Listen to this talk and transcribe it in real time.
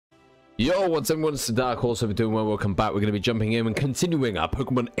Yo, what's everyone? It's the Dark Horse. Hope you're doing well. Welcome back. We're going to be jumping in and continuing our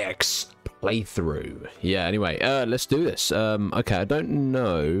Pokemon X playthrough. Yeah, anyway, let's do this. Okay, I don't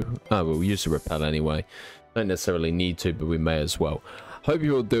know. Oh, well, we'll use the repel anyway. Don't necessarily need to, but we may as well. Hope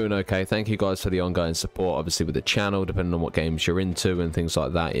you're all doing okay. Thank you guys for the ongoing support, obviously, with the channel, depending on what games you're into and things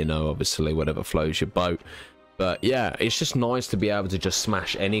like that, you know, obviously, whatever flows your boat. But yeah, it's just nice to be able to just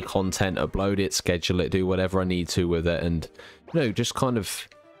smash any content, upload it, schedule it, do whatever I need to with it, and, you know, just kind of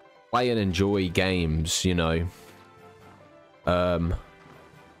play and enjoy games, you know. But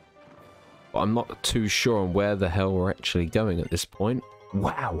I'm not too sure on where the hell we're actually going at this point.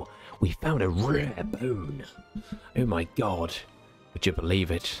 Wow, we found a rare bone. Oh my god. Would you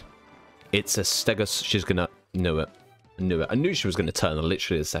believe it? It's a Stegosaurus. She's gonna... Knew it. I knew it. I knew she was gonna turn in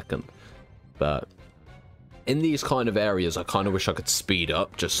literally a second. But in these kind of areas, I kind of wish I could speed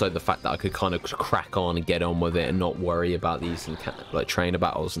up, just so the fact that I could kind of crack on and get on with it and not worry about these like trainer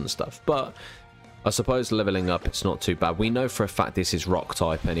battles and stuff. But I suppose leveling up, it's not too bad. We know for a fact this is rock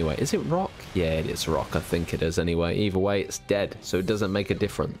type anyway. Is it rock? Yeah, it is rock. I think it is anyway. Either way, it's dead, so it doesn't make a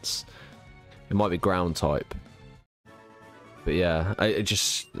difference. It might be ground type. But yeah, it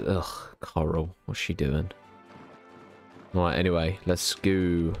just... Ugh, Coral. What's she doing? Right, anyway, let's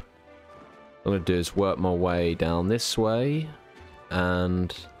go... What I'm going to do is work my way down this way,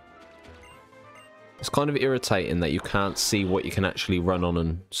 and it's kind of irritating that you can't see what you can actually run on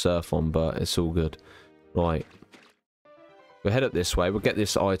and surf on, but it's all good. Right. We'll head up this way. We'll get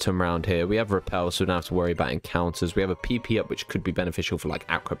this item around here. We have repel, so we don't have to worry about encounters. We have a PP up, which could be beneficial for like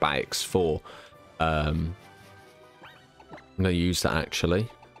acrobatics for... I'm going to use that actually.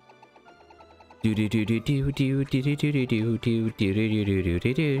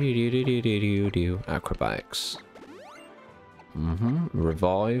 Acrobatics.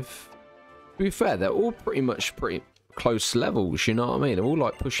 Revive. To be fair, they're all pretty much pretty close levels, you know what I mean? They're all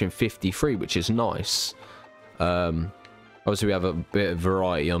like pushing 53, which is nice. Obviously we have a bit of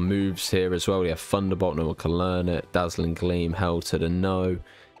variety on moves here as well. We have Thunderbolt, no one can learn it. Dazzling Gleam, Hell to the No.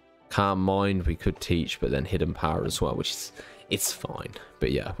 Calm Mind we could teach, but then Hidden Power as well, which is... It's fine.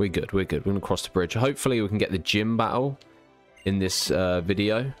 But yeah, we're good. We're good. We're going to cross the bridge. Hopefully we can get the gym battle in this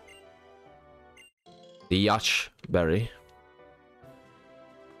video. The Yash Berry.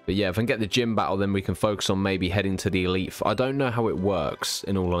 But yeah, if I can get the gym battle, then we can focus on maybe heading to the Elite Four. I don't know how it works,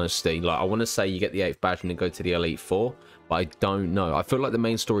 in all honesty. Like, I want to say you get the 8th badge and then go to the Elite Four, but I don't know. I feel like the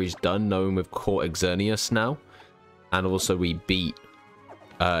main story's done, knowing we've caught Xerneas now. And also we beat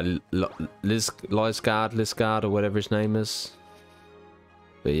Lizgard, or whatever his name is.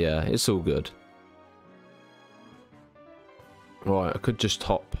 But yeah, it's all good. Right, I could just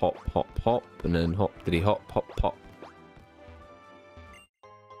hop, hop, hop, hop, and then hop, did he hop, hop, pop.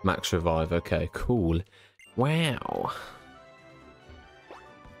 Max revive, okay, cool. Wow.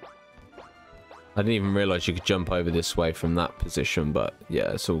 I didn't even realise you could jump over this way from that position, but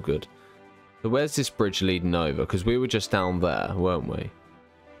yeah, it's all good. So where's this bridge leading over? Because we were just down there, weren't we?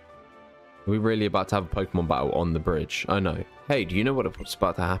 Are we really about to have a Pokemon battle on the bridge? Oh no. Hey, do you know what's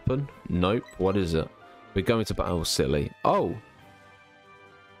about to happen? Nope. What is it? We're going to battle silly. Oh.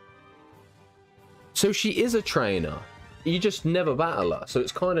 So she is a trainer. You just never battle her. So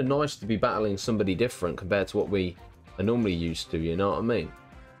it's kind of nice to be battling somebody different compared to what we are normally used to, you know what I mean?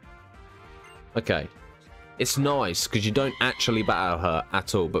 Okay. It's nice because you don't actually battle her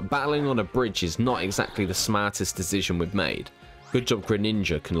at all. But battling on a bridge is not exactly the smartest decision we've made. Good job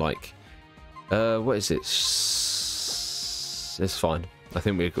Greninja can like... what is it? It's fine. I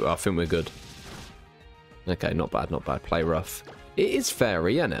think we're good. Okay, not bad, not bad. Play rough. It is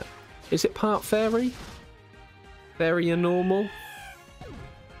fairy, isn't it? Is it part fairy? Fairy and normal?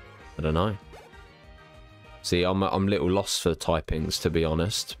 I don't know. See, I'm a little lost for typings, to be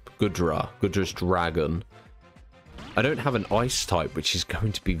honest. Gudra's dragon. I don't have an ice type, which is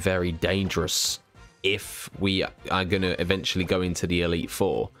going to be very dangerous if we are going to eventually go into the Elite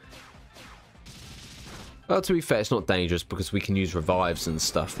Four. Well, to be fair, it's not dangerous because we can use revives and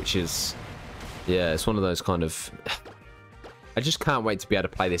stuff, which is... Yeah, it's one of those kind of... I just can't wait to be able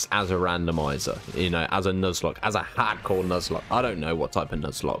to play this as a randomizer, you know, as a Nuzlocke, as a hardcore Nuzlocke. I don't know what type of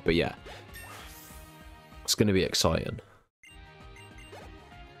Nuzlocke, but yeah. It's going to be exciting.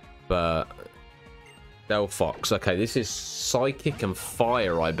 But... Delphox. Okay, this is Psychic and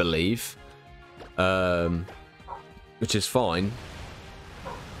Fire, I believe. Which is fine.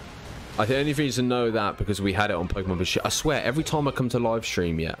 The only reason to know that because we had it on Pokemon Machine. I swear, every time I come to live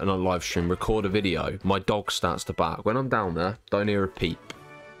stream, and on live stream, record a video, my dog starts to bark. When I'm down there, don't hear a peep.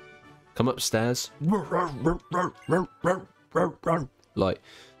 Come upstairs. Like,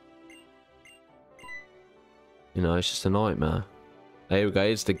 you know, it's just a nightmare. There we go.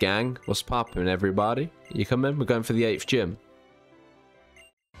 It's the gang. What's poppin', everybody? You coming? We're going for the 8th gym.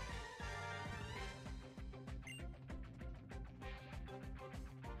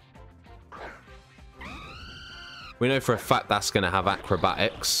 We know for a fact that's going to have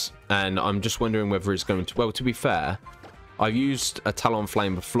acrobatics, and I'm just wondering whether it's going to... Well, to be fair, I've used a Talon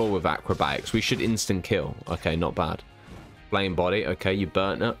Flame before with acrobatics. We should instant kill. Okay, not bad. Flame body. Okay, you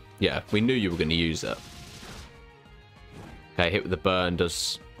burnt it. Yeah, we knew you were going to use it. Okay, hit with the burn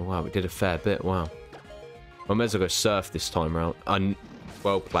does... Oh, wow, we did a fair bit. Wow. I may as well go surf this time around.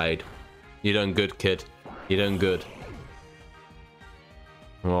 Well played. You done good, kid. You done good.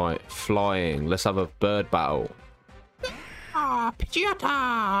 Right, flying. Let's have a bird battle.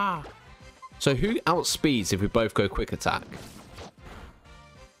 Pidgeotto! So who outspeeds if we both go quick attack?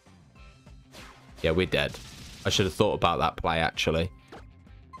 Yeah, we're dead. I should have thought about that play, actually.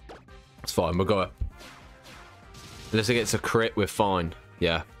 It's fine, we'll go up. Unless it gets a crit, we're fine.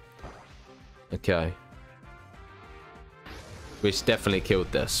 Yeah. Okay. We've definitely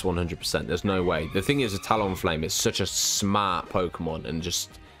killed this, 100%. There's no way. The thing is, a Talonflame is such a smart Pokemon, and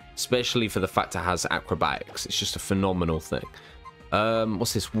just... Especially for the fact it has acrobatics. It's just a phenomenal thing.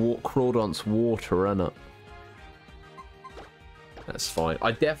 What's this? Crawdont's water, isn't it? That's fine.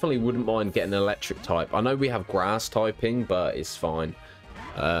 I definitely wouldn't mind getting an electric type. I know we have grass typing, but it's fine.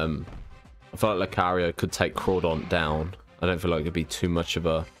 I feel like Lucario could take Crawdont down. I don't feel like it'd be too much of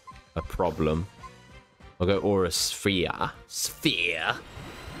a problem. I'll go Aura Sphere. Sphere.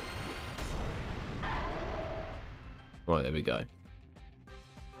 Right, there we go.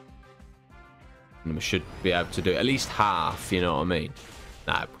 And we should be able to do at least half, you know what I mean?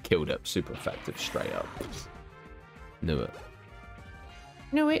 Nah, killed it. Super effective, straight up. Knew it.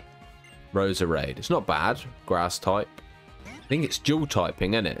 Knew it. Roserade. It's not bad. Grass type. I think it's dual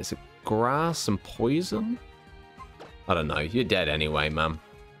typing, isn't it? Is it grass and poison? I don't know. You're dead anyway, man.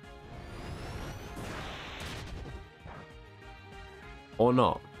 Or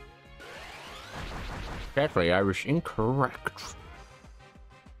not. Sadly, I was incorrect.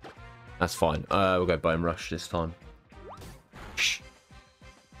 That's fine. We'll go Bone Rush this time.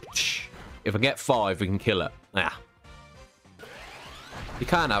 If I get 5, we can kill it. Yeah. You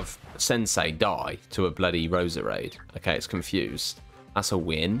can't have Sensei die to a bloody Roserade. Okay, it's confused. That's a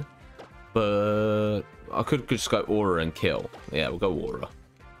win. But I could just go Aura and kill. Yeah, we'll go Aura.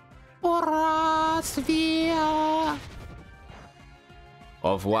 Aura Sphere.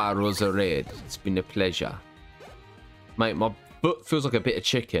 Au revoir, Roserade. It's been a pleasure. Mate, my foot feels like a bit of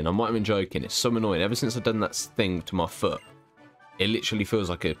chicken. I'm not even joking. It's so annoying. Ever since I've done that thing to my foot, it literally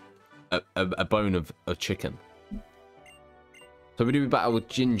feels like a bone of chicken. So we do battle with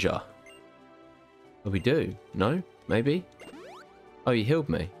Ginger. Oh, we do? No? Maybe? Oh, you healed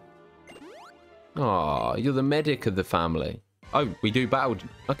me. Oh, you're the medic of the family. Oh, we do battle.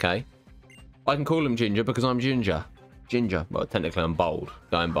 Okay. I can call him Ginger because I'm Ginger. Ginger. Well, technically I'm bold.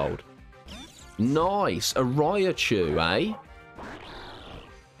 Going bold. Nice. A Raichu, eh?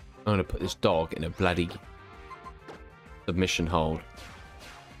 I'm going to put this dog in a bloody submission hold.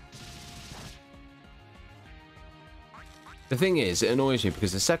 The thing is, it annoys me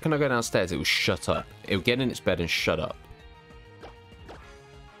because the second I go downstairs, it will shut up. It will get in its bed and shut up.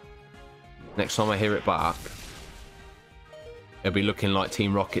 Next time I hear it back, it'll be looking like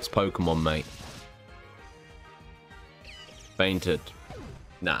Team Rocket's Pokemon, mate. Fainted.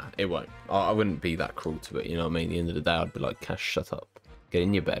 Nah, it won't. I wouldn't be that cruel to it, you know what I mean? At the end of the day, I'd be like, Cash, shut up. Get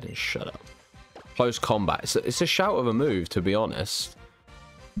in your bed and shut up. Close combat. It's a shout of a move, to be honest.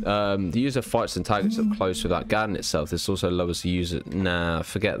 The user fights and targets up close without guarding itself. This also lowers the user. Nah,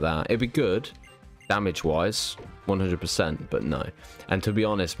 forget that. It'd be good, damage-wise, 100%, but no. And to be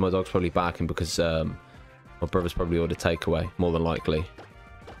honest, my dog's probably barking because my brother's probably ordered takeaway, more than likely.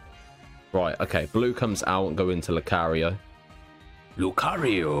 Right, okay. Blue comes out and go into Lucario.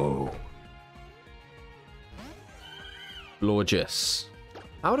 Lucario. Gorgeous.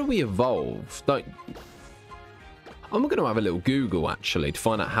 How do we evolve? Don't... I'm going to have a little Google, actually, to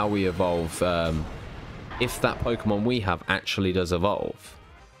find out how we evolve, if that Pokemon we have actually does evolve.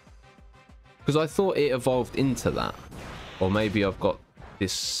 Because I thought it evolved into that. Or maybe I've got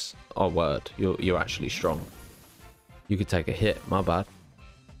this... Oh, word. You're actually strong. You could take a hit. My bad.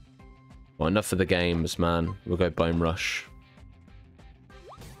 Well, enough for the games, man. We'll go Bone Rush.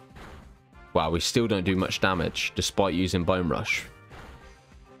 Wow, we still don't do much damage, despite using Bone Rush.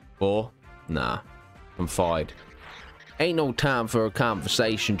 4? Nah. I'm fired. Ain't no time for a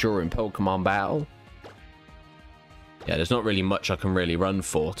conversation during Pokemon battle. Yeah, there's not really much I can really run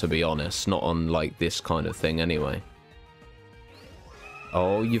for, to be honest. Not on, like, this kind of thing, anyway.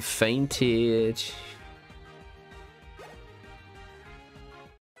 Oh, you fainted.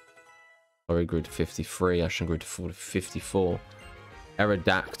 Sorry, grew to 53. Ashton grew to 54.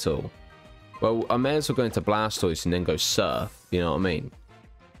 Aerodactyl. Well, I may as well go into Blastoise and then go Surf. You know what I mean?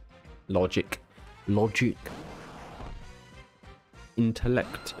 Logic.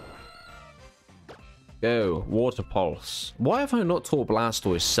 Intellect. Go. Water Pulse. Why have I not taught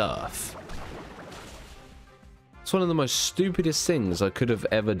Blastoise Surf? It's one of the most stupidest things I could have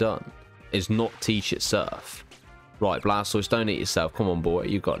ever done. Is not teach it Surf. Right, Blastoise, don't eat yourself. Come on, boy.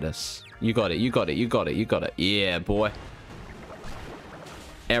 You got this. You got it. Yeah, boy.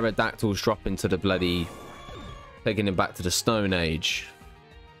 Aerodactyl's dropping to the bloody... Taking him back to the Stone Age.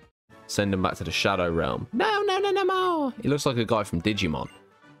 Send him back to the Shadow Realm. No more. He looks like a guy from Digimon.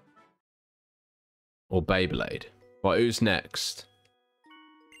 Or Beyblade. Right, who's next?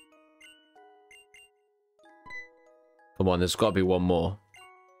 Come on, there's got to be one more.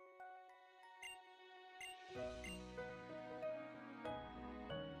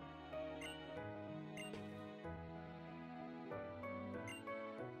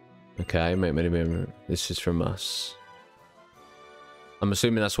 Okay, this is from us. I'm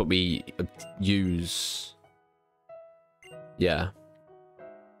assuming that's what we use. Yeah.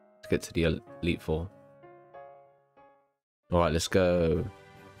 Let's get to the Elite Four. Alright, let's go.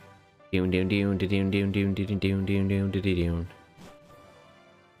 We're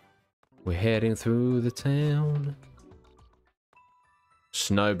heading through the town.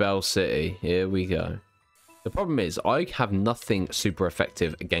 Snowbell City. Here we go. The problem is, I have nothing super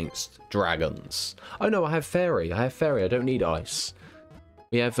effective against dragons. Oh no, I have fairy. I don't need ice.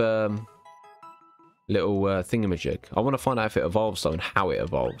 We have little thingamajig. I want to find out if it evolves though and how it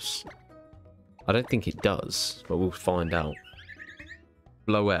evolves. I don't think it does, but we'll find out.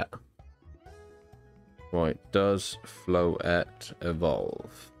 Floette. Right, does Floette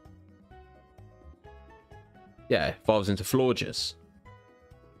evolve? Yeah, it evolves into Florges.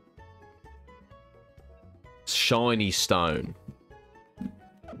 Shiny stone.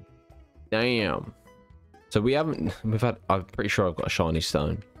 Damn. So we haven't... I'm pretty sure I've got a shiny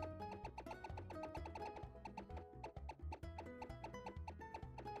stone.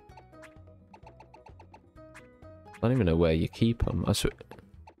 I don't even know where you keep them.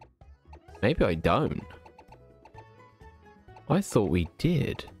 Maybe I don't. I thought we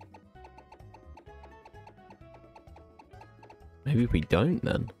did. Maybe we don't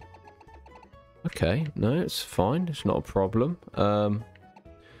then. Okay, no, it's fine. It's not a problem.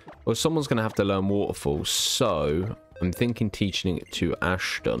 Well, someone's going to have to learn Waterfall, so I'm thinking teaching it to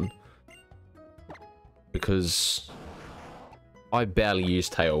Ashton. Because I barely use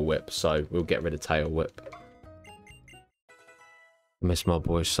Tail Whip, so we'll get rid of Tail Whip. I miss my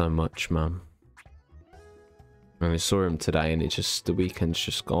boy so much, man. And I saw him today, and the weekend's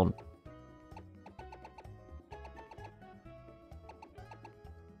just gone.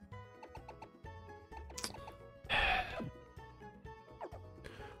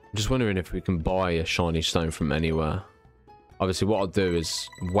 I'm just wondering if we can buy a shiny stone from anywhere. Obviously, what I'll do is...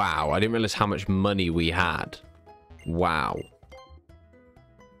 Wow, I didn't realize how much money we had. Wow.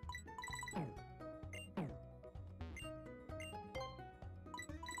 I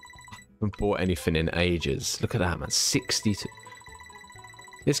haven't bought anything in ages. Look at that, man. 62.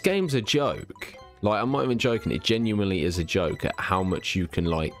 This game's a joke. Like, I'm not even joking. It genuinely is a joke at how much you can,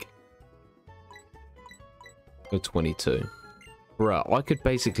 like... Go 22. Bruh, I could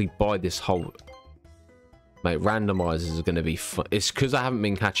basically buy this whole... Mate, randomizers are going to be fun. It's because I haven't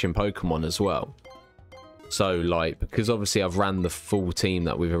been catching Pokemon as well. So, like, because obviously I've ran the full team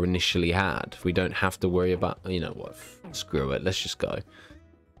that we've initially had. We don't have to worry about... You know what? Screw it. Let's just go.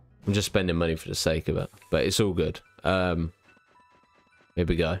 I'm just spending money for the sake of it. But it's all good. Here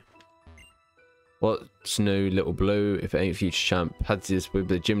we go. What's new, Little Blue? If it ain't future champ, had this with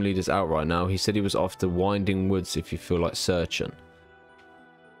the gym leaders out right now. He said he was off to Winding Woods if you feel like searching.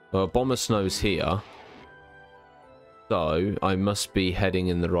 Well, Bomber Snow's here. So, I must be heading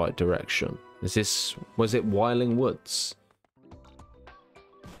in the right direction. Is this... Was it Wilding Woods?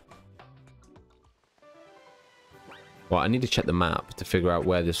 Well, I need to check the map to figure out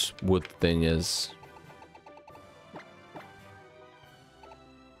where this wood thing is.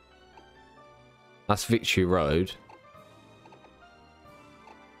 That's Victory Road.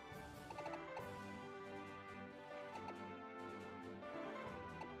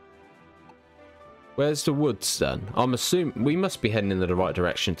 Where's the woods then? I'm assuming we must be heading in the right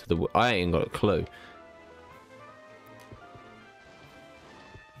direction to the wood. I ain't got a clue.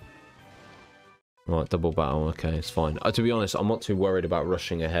 Right, double battle. Okay, it's fine. To be honest, I'm not too worried about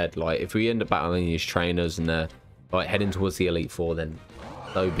rushing ahead. Like, if we end up battling these trainers and they're like heading towards the Elite Four, then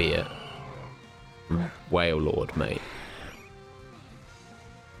so be it. Whale Lord, mate.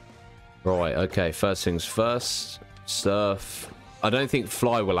 Right, okay, first things first. Surf. I don't think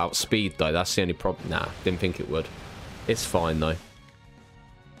fly will outspeed, though. That's the only problem. Nah, didn't think it would. It's fine, though.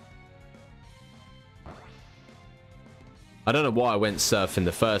 I don't know why I went surf in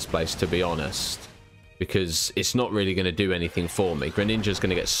the first place, to be honest. Because it's not really going to do anything for me. Greninja's going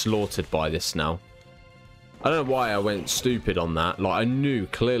to get slaughtered by this now. I don't know why I went stupid on that. Like, I knew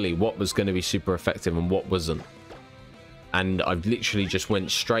clearly what was going to be super effective and what wasn't. And I literally just went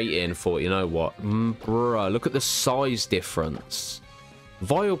straight in for, you know what? Bruh, look at the size difference.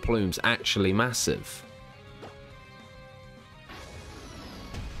 Vileplume's actually massive.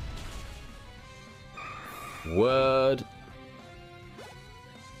 Word.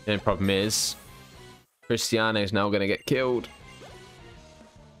 The only problem is, Cristiano's now going to get killed.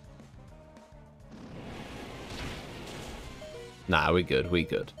 Nah, we good, we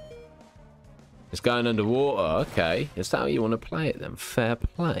good. It's going underwater. Okay. Is that how you want to play it then? Fair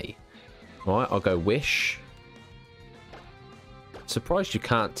play. Right, I'll go Wish. Surprised you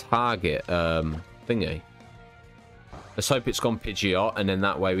can't target thingy. Let's hope it's gone Pidgeot, and then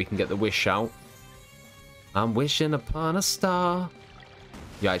that way we can get the Wish out. I'm wishing upon a star.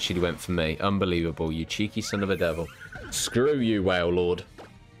 You actually went for me. Unbelievable, you cheeky son of a devil. Screw you, Whale Lord.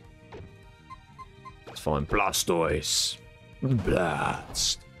 It's fine. Blastoise.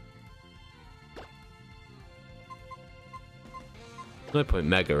 Blast. No point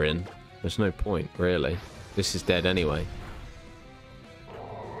Mega in. There's no point, really. This is dead anyway.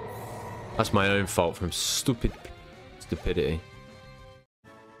 That's my own fault from stupidity.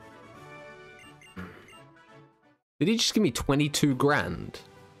 Did he just give me 22 grand?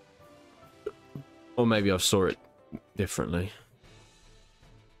 Or maybe I saw it differently.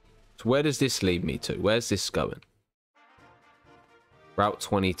 So where does this lead me to? Where's this going? Route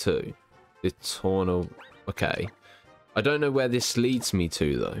 22. Eternal. Okay. I don't know where this leads me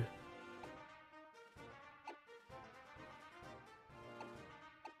to, though.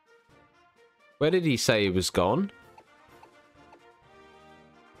 Where did he say he was gone?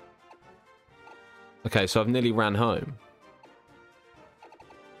 Okay, so I've nearly ran home.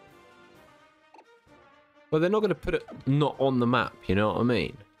 Well, they're not going to put it not on the map, you know what I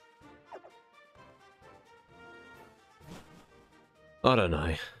mean? I don't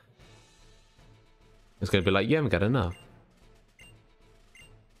know. It's going to be like, you haven't got enough.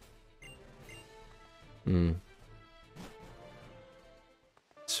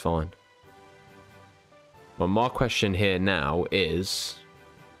 It's fine. Well, my question here now is...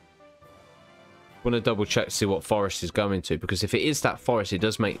 I want to double check to see what forest is going to. Because if it is that forest, it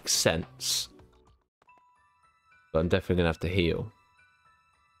does make sense. But I'm definitely going to have to heal.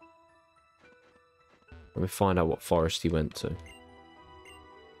 Let me find out what forest he went to.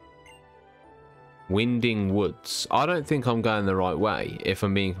 Winding Woods. I don't think I'm going the right way, if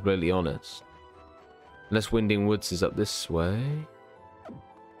I'm being completely honest. Unless Winding Woods is up this way.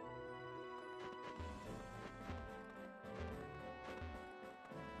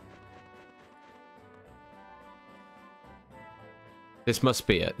 This must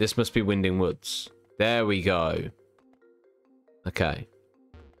be it. This must be Winding Woods. There we go. Okay.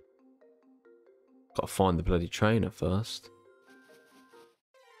 Gotta find the bloody trainer first.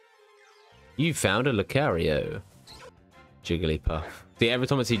 You found a Lucario. Jigglypuff. See, every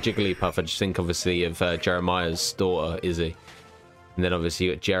time I see Jigglypuff, I just think obviously of Jeremiah's daughter, Izzy. And then obviously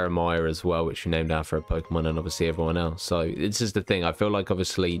you got Jeremiah as well, which we named after a Pokemon, and obviously everyone else. So this is the thing. I feel like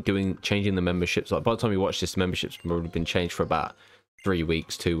obviously changing the memberships. Like by the time you watch this, the memberships have already been changed for about 3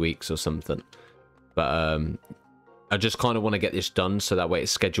 weeks, 2 weeks or something. But I just kind of want to get this done so that way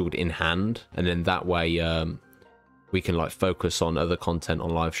it's scheduled in hand, and then that way we can like focus on other content on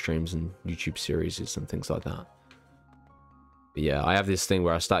live streams and YouTube series and things like that. But yeah, I have this thing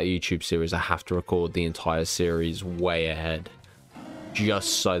where I start a YouTube series, I have to record the entire series way ahead,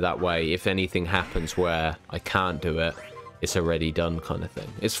 just so that way if anything happens where I can't do it, it's already done kind of thing.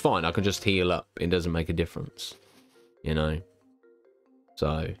 It's fine, I can just heal up, it doesn't make a difference, you know.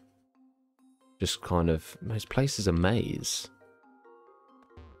 So just kind of, this place is a maze.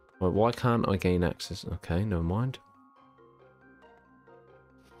 Well, why can't I gain access? Okay, never mind.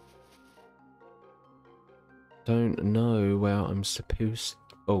 Don't know where I'm supposed...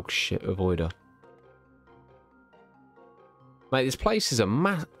 Oh shit, avoider. Mate, this place is a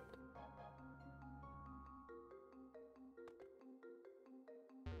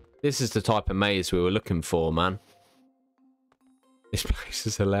This is the type of maze we were looking for, man. This place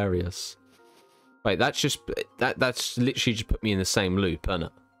is hilarious. Wait, that's literally just put me in the same loop, isn't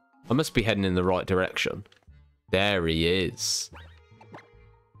it? I must be heading in the right direction. There he is.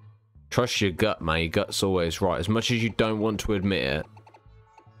 Trust your gut, man. Your gut's always right. As much as you don't want to admit it,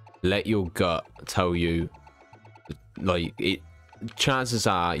 let your gut tell you, like, chances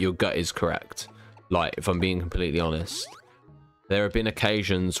are your gut is correct. Like, if I'm being completely honest, there have been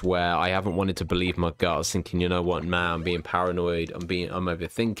occasions where I haven't wanted to believe my gut. I was thinking, you know what, man, I'm being paranoid, I'm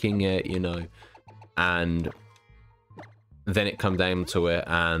overthinking it, you know, and then it come down to it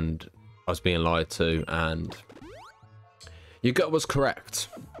and I was being lied to, and your gut was correct.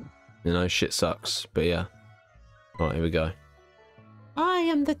 You know, shit sucks, but yeah. Alright, here we go. I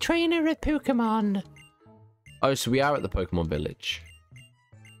am the trainer of Pokemon. Oh, so we are at the Pokemon Village.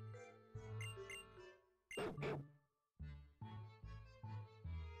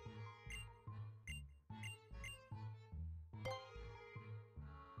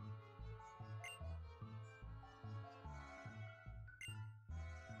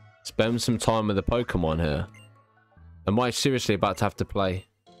 Spend some time with the Pokemon here. Am I seriously about to have to play?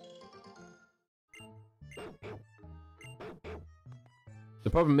 The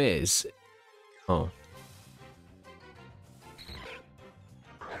problem is... Oh.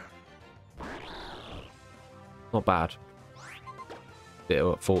 Not bad. Bit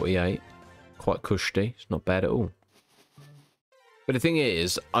at 48. Quite cushy. It's not bad at all. But the thing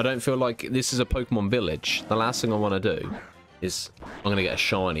is, I don't feel like this is a Pokemon Village. The last thing I want to do is... I'm going to get a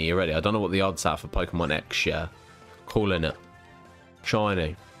shiny. You ready? I don't know what the odds are for Pokemon X, yeah. Calling it.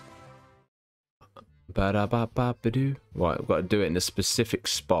 Shiny. Ba-da-ba-ba-ba-doo. Right, I've got to do it in a specific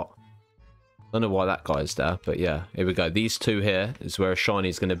spot. I don't know why that guy's there, but yeah. Here we go. These two here is where a shiny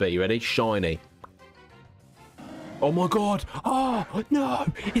is going to be. You ready? Shiny. Oh my god! Oh, no!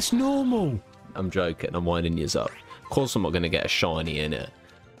 It's normal! I'm joking. I'm winding you up. Of course I'm not going to get a shiny in it.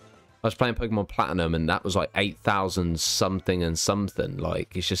 I was playing Pokemon Platinum and that was like 8,000 something and something.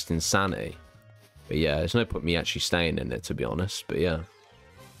 Like, it's just insanity. But yeah, there's no point me actually staying in it, to be honest. But yeah.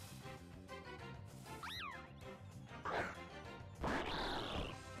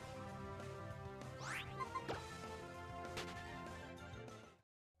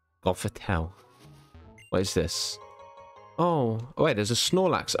 God for tell. What is this? Oh, wait, there's a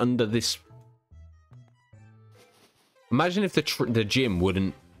Snorlax under this. Imagine if the gym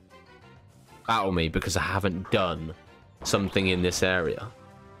wouldn't battle me because I haven't done something in this area.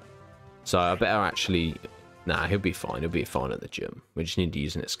 So I better actually... Nah, he'll be fine. He'll be fine at the gym. We just need to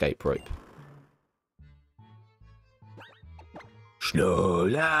use an escape rope.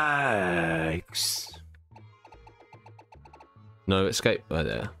 Snorlax! No escape. Right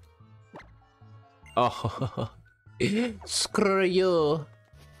there. Oh, screw you.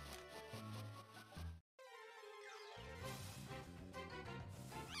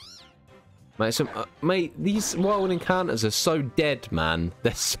 Mate, these wild encounters are so dead, man.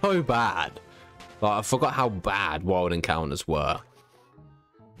 They're so bad. Like, I forgot how bad wild encounters were.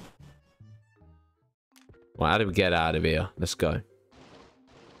 Well, how do we get out of here? Let's go.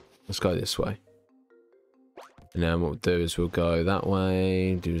 Let's go this way. And then what we'll do is we'll go that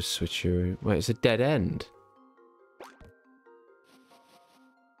way, do a switcheroo. Wait, it's a dead end.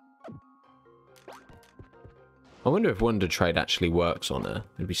 I wonder if Wonder Trade actually works on her.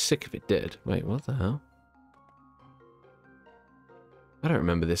 It'd be sick if it did. Wait, what the hell? I don't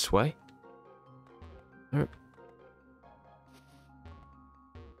remember this way.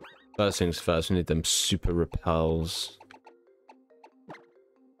 First things first, we need them super repels.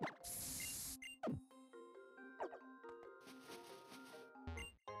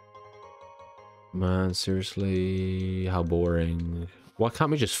 Man, seriously, how boring. Why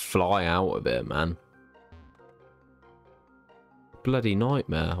can't we just fly out of it, man? Bloody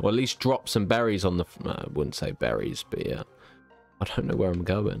nightmare. Or at least drop some berries on the... I wouldn't say berries, but yeah. I don't know where I'm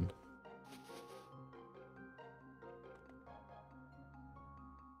going.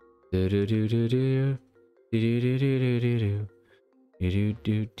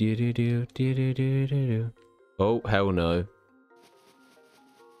 Oh, hell no.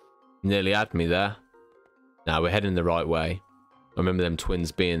 Nearly had me there. Now we're heading the right way. I remember them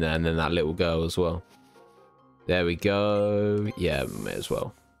twins being there and then that little girl as well. There we go. Yeah, may as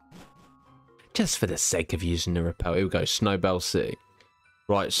well. Just for the sake of using the repel. Here we go. Snowbell City.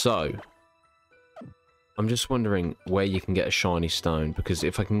 Right, so. I'm just wondering where you can get a shiny stone. Because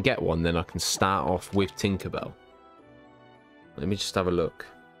if I can get one, then I can start off with Tinkerbell. Let me just have a look.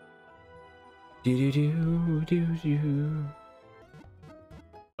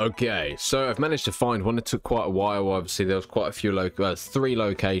 Okay, so I've managed to find one. It took quite a while. Obviously, there was quite a few 3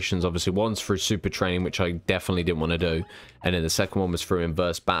 locations. Obviously, one's through super training, which I definitely didn't want to do, and then the second one was through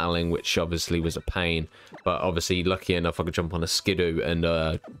inverse battling, which obviously was a pain. But obviously, lucky enough, I could jump on a skidoo and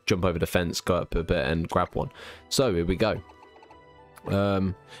jump over the fence, go up a bit, and grab one. So here we go.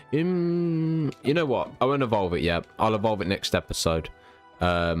 You know what? I won't evolve it yet. I'll evolve it next episode.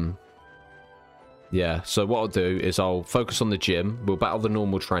 Yeah, so what I'll do is I'll focus on the gym. We'll battle the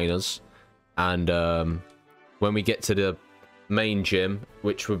normal trainers. And when we get to the main gym,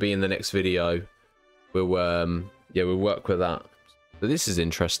 which will be in the next video, we'll yeah, we'll work with that. But this is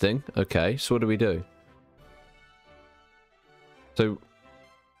interesting. Okay, so what do we do? So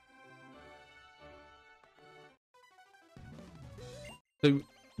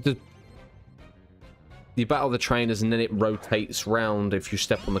you battle the trainers and then it rotates round if you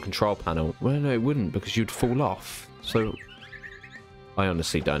step on the control panel. Well, no, it wouldn't, because you'd fall off. So I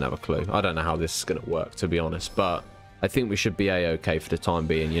honestly don't have a clue. I don't know how this is going to work, to be honest, but I think we should be a-okay for the time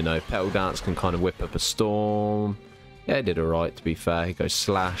being, you know. Petal Dance can kind of whip up a storm. Yeah, it did alright, to be fair. He goes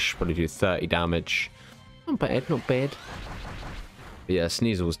slash, probably do 30 damage. Not bad, not bad. But yeah,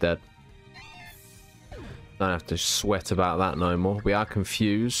 Sneasel's dead. Don't have to sweat about that no more. We are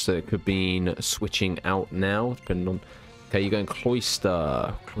confused, so it could be switching out now, depending on... Okay, you're going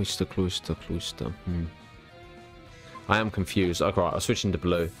Cloister. Cloister. I am confused. Okay, right, I'll switch into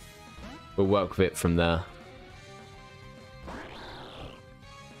blue. We'll work with it from there.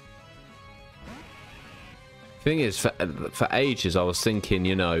 Thing is, for ages, I was thinking,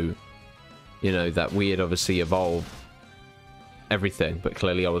 you know, that we had obviously evolved everything, but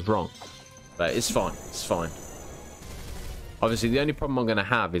clearly I was wrong. But it's fine. It's fine. Obviously, the only problem I'm going to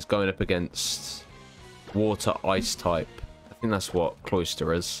have is going up against water ice type. I think that's what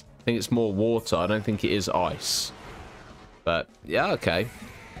Cloister is. I think it's more water. I don't think it is ice. But yeah, okay.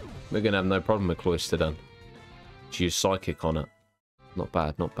 We're going to have no problem with Cloister then. Just use Psychic on it. Not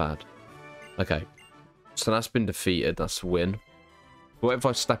bad, not bad. Okay. So that's been defeated. That's a win. What if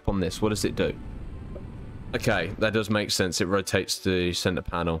I step on this? What does it do? Okay, that does make sense. It rotates the center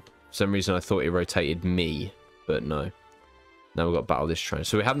panel. For some reason, I thought it rotated me, but no. Now we've got to battle this trainer.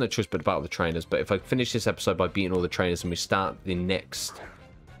 So we have no choice but to battle the trainers. But if I finish this episode by beating all the trainers and we start the next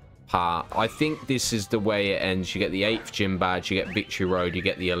part, I think this is the way it ends. You get the 8th gym badge, you get Victory Road, you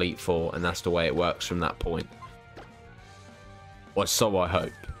get the Elite Four, and that's the way it works from that point. Or so I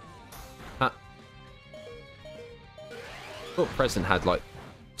hope. I thought Present had like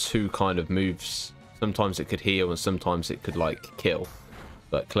 2 kind of moves. Sometimes it could heal and sometimes it could like kill.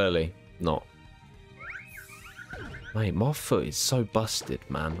 But clearly not. Mate, my foot is so busted,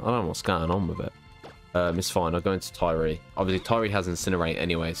 man. I don't know what's going on with it. It's fine. I'll go into Tyree. Obviously, Tyree has Incinerate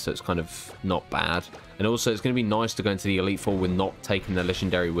anyway, so it's kind of not bad. And also, it's going to be nice to go into the Elite Four with not taking the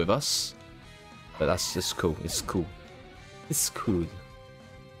Legendary with us. But that's just cool. It's cool. It's cool.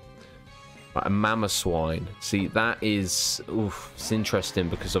 Right, a Mamoswine. See, that is... Oof, it's interesting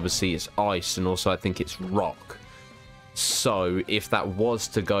because obviously it's ice and also I think it's rock. So, if that was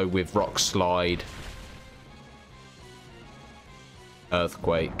to go with Rock Slide,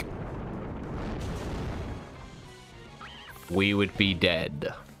 Earthquake, we would be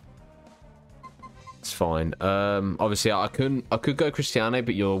dead. It's fine. Obviously, I could go Cristiane,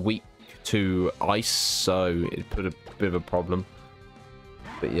 but you're weak to ice, so it put a bit of a problem.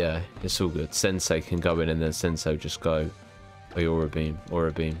 But yeah, it's all good. Sensei can go in and then Sensei just go, oh, Aura Beam,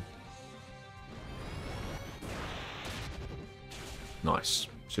 Aura Beam. Nice.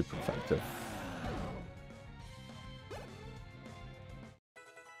 Super effective.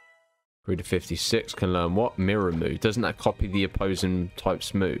 Grew to 56. Can learn what? Mirror move. Doesn't that copy the opposing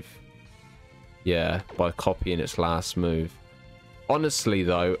type's move? Yeah, by copying its last move. Honestly,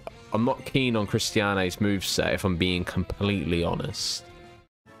 though, I'm not keen on Cristiane's moveset, if I'm being completely honest.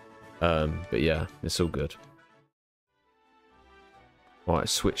 But yeah, it's all good. Right,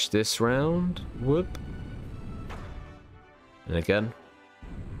 switch this round. Whoop. And again.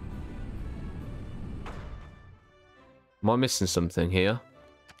 Am I missing something here?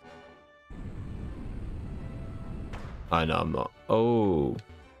 I know I'm not. Oh.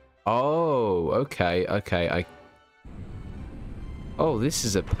 Oh, okay, okay. Oh, this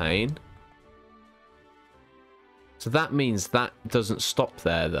is a pain. So that means that doesn't stop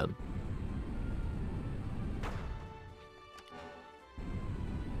there then.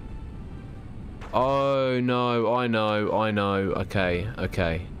 Oh, no, I know. Okay,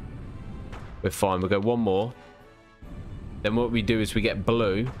 okay. We're fine. We'll go one more. Then what we do is we get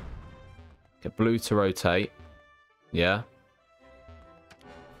blue. Get blue to rotate. Yeah.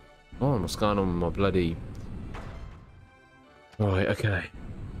 Oh, what's going on with my bloody... Right, okay.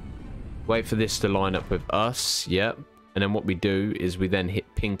 Wait for this to line up with us. Yep. And then what we do is we then hit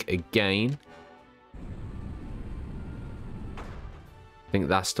pink again. I think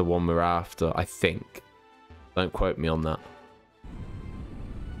that's the one we're after. I think. Don't quote me on that.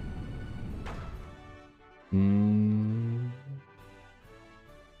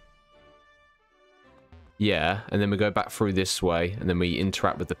 Yeah, and then we go back through this way, and then we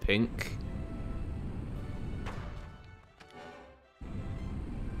interact with the pink.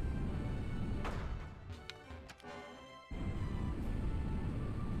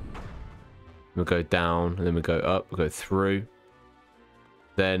 We'll go down, and then we go up, we'll go through.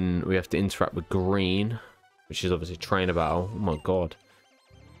 Then we have to interact with green, which is obviously trainer battle. Oh my god.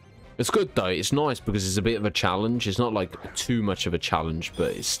 It's good though, it's nice because it's a bit of a challenge. It's not like too much of a challenge,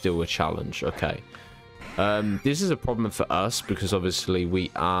 but it's still a challenge. Okay. This is a problem for us because obviously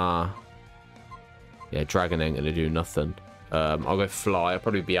we are... Yeah, dragon ain't gonna do nothing. I'll go fly, I'll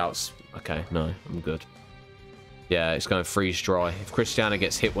probably be out... Okay, no, I'm good. Yeah, it's going freeze dry. If Christiana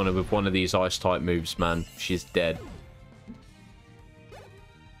gets hit with one of these ice type moves, man, she's dead.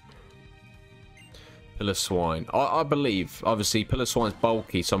 Pillar Swine. I believe, obviously, Pillar Swine's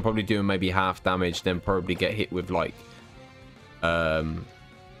bulky, so I'm probably doing maybe half damage, then probably get hit with, like, I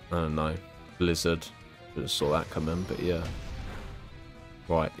don't know, Blizzard. Just saw that coming, but yeah.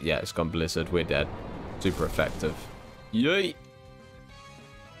 Right, yeah, it's gone Blizzard. We're dead. Super effective. Yay!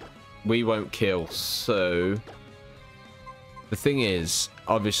 We won't kill, so... The thing is,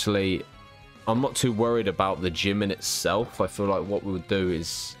 obviously, I'm not too worried about the gym in itself. I feel like what we would do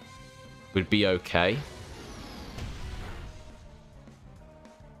is... would be okay.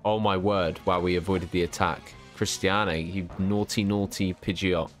 Oh my word. Wow, we avoided the attack. Christiane, you naughty, naughty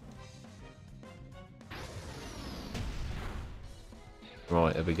Pidgeot.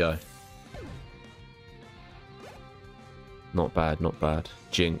 Right, there we go. Not bad, not bad.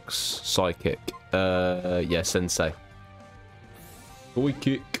 Jinx, Psychic. Yeah, Sensei. Boy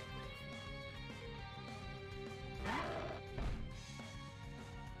kick.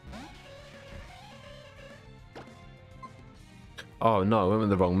 Oh no, I went with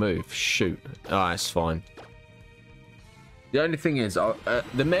the wrong move. Shoot. Ah, it's fine. The only thing is,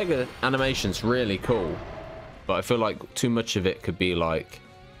 the mega animation's really cool, but I feel like too much of it could be like,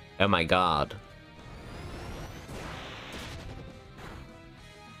 oh my god.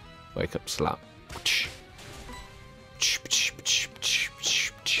 Wake up slap.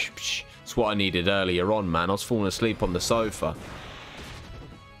 It's what I needed earlier on, man. I was falling asleep on the sofa.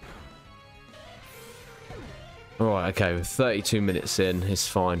 Alright, okay, we're 32 minutes in, it's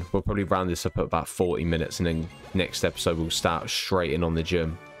fine. We'll probably round this up at about 40 minutes, and then next episode we'll start straight in on the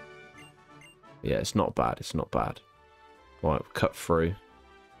gym. Yeah, it's not bad, it's not bad. Right, we'll cut through.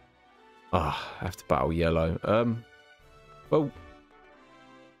 Ah, I have to battle yellow. Well...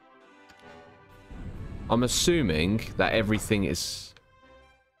 I'm assuming that everything is...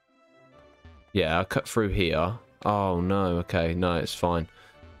 Yeah, I'll cut through here. Oh, no, okay, no, it's fine.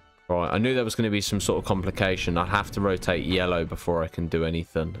 Right, I knew there was going to be some sort of complication. I'd have to rotate yellow before I can do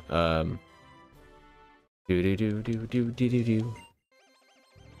anything. Do do do do do do do do.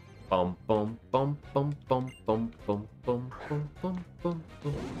 Bum bum bum bum bum bum bum bum bum bum bum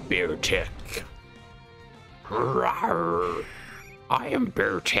bum. Bear Tech. Rawr. I am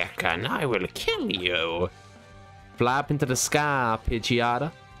Bear Tech and I will kill you. Flap into the sky,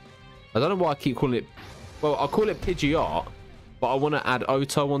 Pidgeotto. I don't know why I keep calling it. Well, I'll call it Pidgeot. But I want to add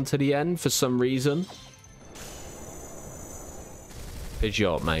Oto onto the end for some reason.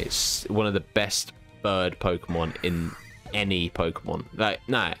 Pidgeot, mate. It's one of the best bird Pokemon in any Pokemon. Like,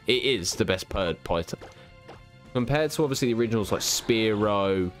 nah, it is the best bird Python. Compared to, obviously, the originals like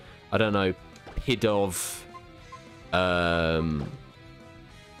Spearow, I don't know, Pidove,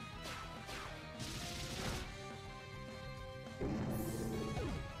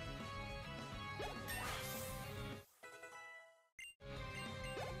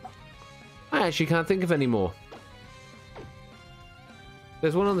 I actually can't think of any more.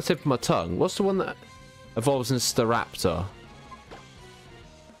 There's one on the tip of my tongue. What's the one that evolves in Staraptor?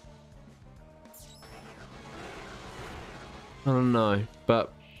 I don't know.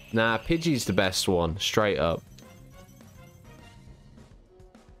 But, nah, Pidgey's the best one. Straight up.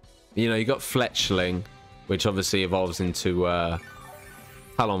 You know, you got Fletchling, which obviously evolves into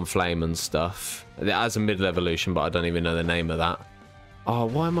Talonflame and stuff. It has a middle evolution, but I don't even know the name of that. Oh,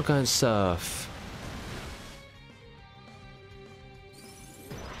 why am I going surf?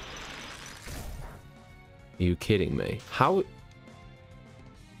 Are you kidding me? How?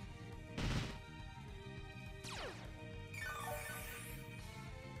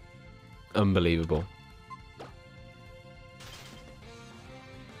 Unbelievable.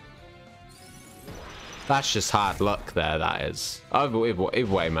 That's just hard luck there, that is. Either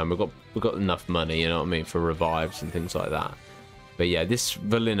way, man, we've got enough money, you know what I mean, for revives and things like that. But yeah, this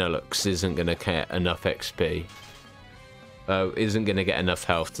Valinolux isn't going to get enough XP. Isn't going to get enough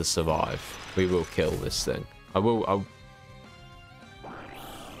health to survive. We will kill this thing.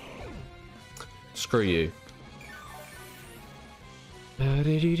 Just Screw you.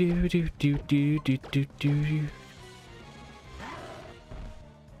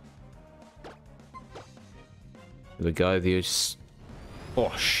 The guy who's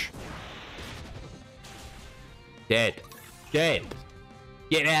Bosh. Dead. Dead.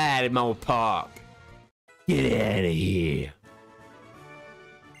 Get out of my park. Get out of here.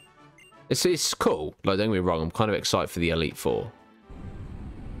 It's cool. Like, don't get me wrong, I'm kind of excited for the Elite Four.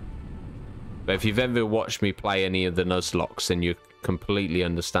 But if you've ever watched me play any of the Nuzlocks, then you completely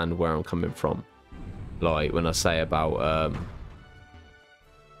understand where I'm coming from. Like, when I say about,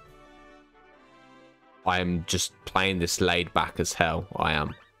 I am just playing this laid back as hell. I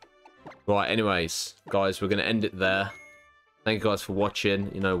am. Right, anyways, guys, we're going to end it there. Thank you guys for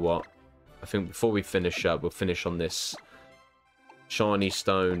watching. You know what? I think before we finish up, we'll finish on this Shiny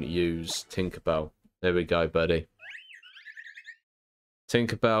Stone use Tinkerbell. There we go, buddy.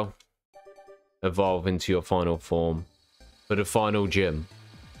 Tinkerbell, evolve into your final form for the final gym.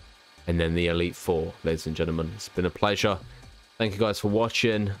 And then the Elite Four, ladies and gentlemen. It's been a pleasure. Thank you guys for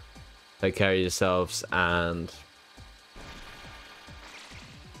watching. Take care of yourselves and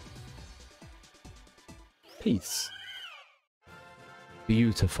peace.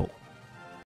 Beautiful.